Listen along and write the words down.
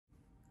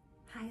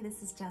Hi,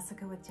 this is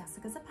Jessica with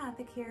Jessica's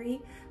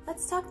Apothecary.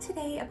 Let's talk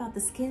today about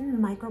the skin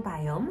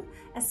microbiome,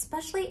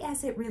 especially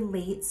as it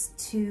relates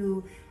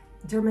to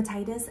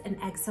dermatitis and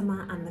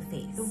eczema on the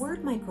face. The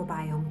word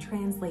microbiome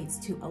translates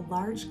to a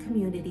large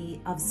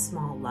community of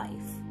small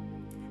life.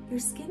 Your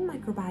skin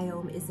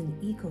microbiome is an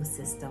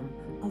ecosystem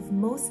of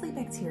mostly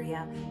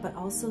bacteria, but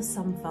also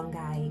some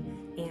fungi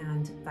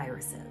and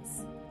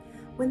viruses.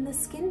 When the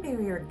skin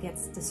barrier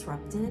gets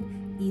disrupted,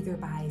 either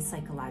by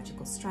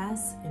psychological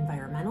stress,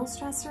 environmental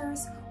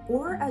stressors,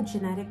 or a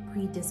genetic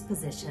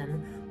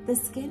predisposition, the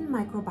skin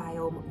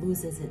microbiome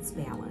loses its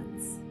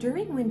balance.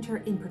 During winter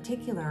in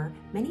particular,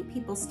 many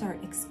people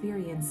start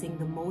experiencing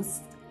the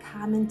most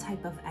common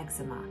type of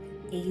eczema,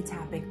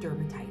 atopic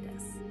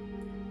dermatitis.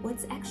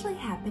 What's actually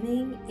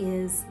happening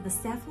is the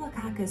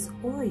Staphylococcus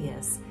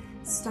aureus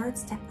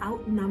starts to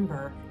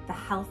outnumber the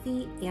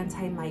healthy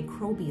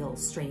antimicrobial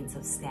strains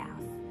of staph.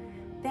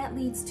 That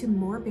leads to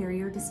more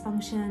barrier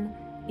dysfunction,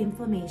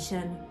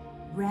 inflammation,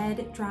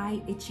 red,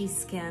 dry, itchy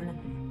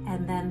skin,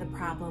 and then the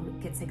problem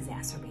gets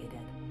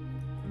exacerbated.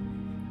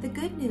 The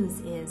good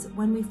news is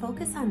when we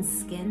focus on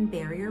skin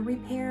barrier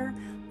repair,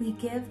 we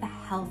give the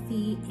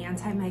healthy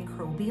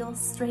antimicrobial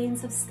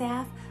strains of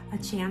staph a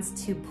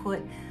chance to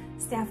put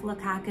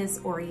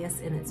Staphylococcus aureus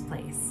in its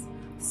place.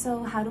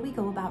 So how do we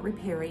go about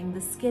repairing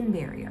the skin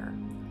barrier?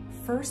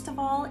 First of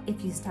all,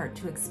 if you start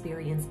to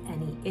experience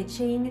any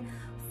itching,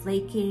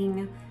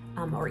 flaking,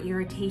 or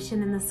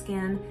irritation in the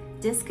skin,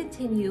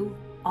 discontinue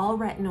all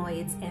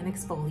retinoids and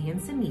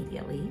exfoliants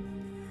immediately.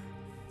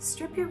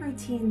 Strip your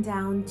routine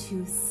down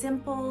to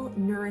simple,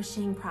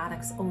 nourishing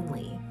products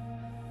only.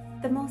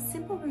 The most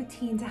simple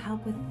routine to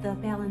help with the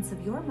balance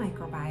of your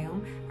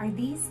microbiome are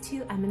these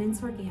two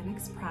Eminence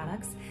Organics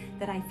products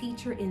that I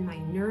feature in my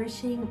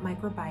Nourishing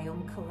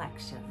Microbiome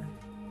collection.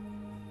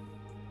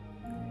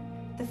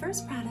 The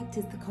first product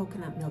is the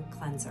Coconut Milk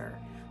Cleanser.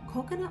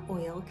 Coconut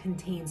oil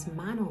contains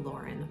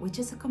monolaurin, which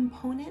is a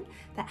component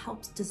that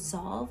helps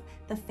dissolve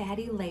the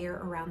fatty layer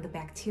around the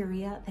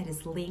bacteria that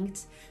is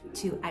linked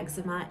to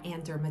eczema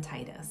and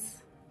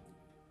dermatitis.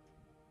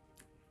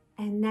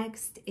 And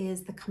next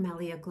is the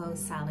Camellia Glow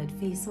Solid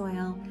Face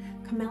Oil.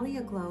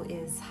 Camellia Glow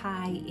is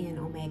high in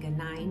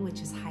omega-9,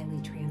 which is highly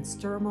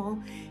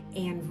transdermal,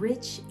 and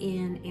rich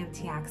in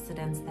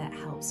antioxidants that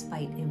helps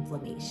fight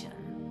inflammation.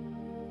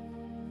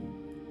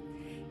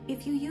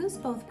 If you use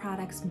both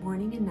products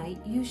morning and night,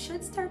 you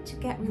should start to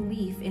get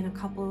relief in a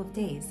couple of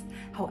days.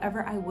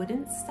 However, I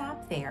wouldn't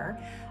stop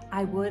there.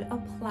 I would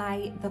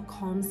apply the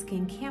Calm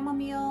Skin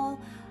Chamomile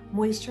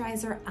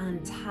moisturizer on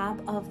top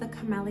of the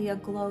Camellia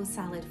Glow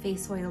Solid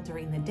Face Oil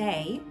during the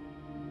day,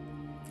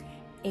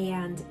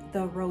 and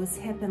the Rose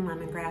Hip and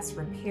Lemongrass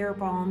Repair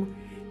Balm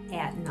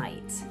at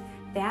night.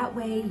 That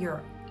way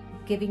you're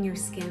giving your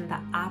skin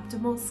the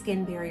optimal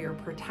skin barrier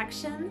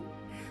protection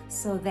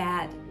so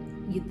that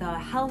the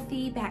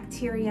healthy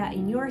bacteria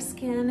in your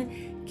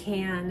skin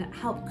can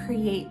help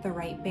create the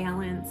right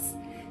balance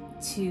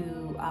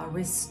to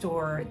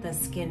restore the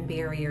skin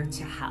barrier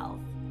to health.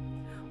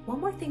 One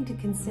more thing to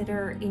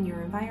consider in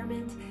your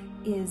environment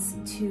is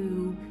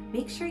to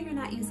make sure you're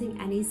not using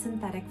any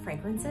synthetic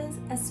fragrances,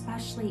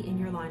 especially in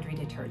your laundry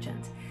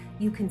detergent.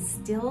 You can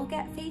still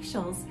get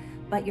facials,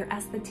 but your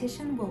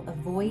esthetician will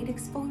avoid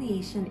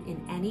exfoliation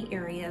in any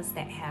areas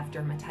that have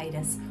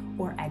dermatitis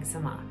or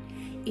eczema.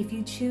 If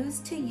you choose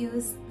to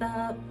use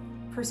the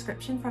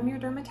prescription from your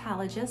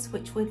dermatologist,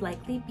 which would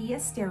likely be a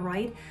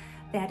steroid,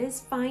 that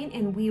is fine,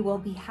 and we will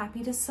be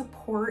happy to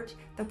support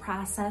the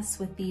process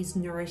with these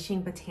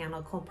nourishing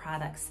botanical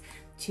products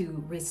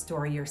to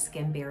restore your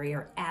skin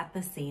barrier at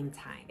the same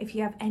time. If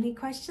you have any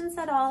questions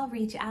at all,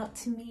 reach out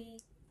to me.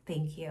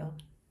 Thank you.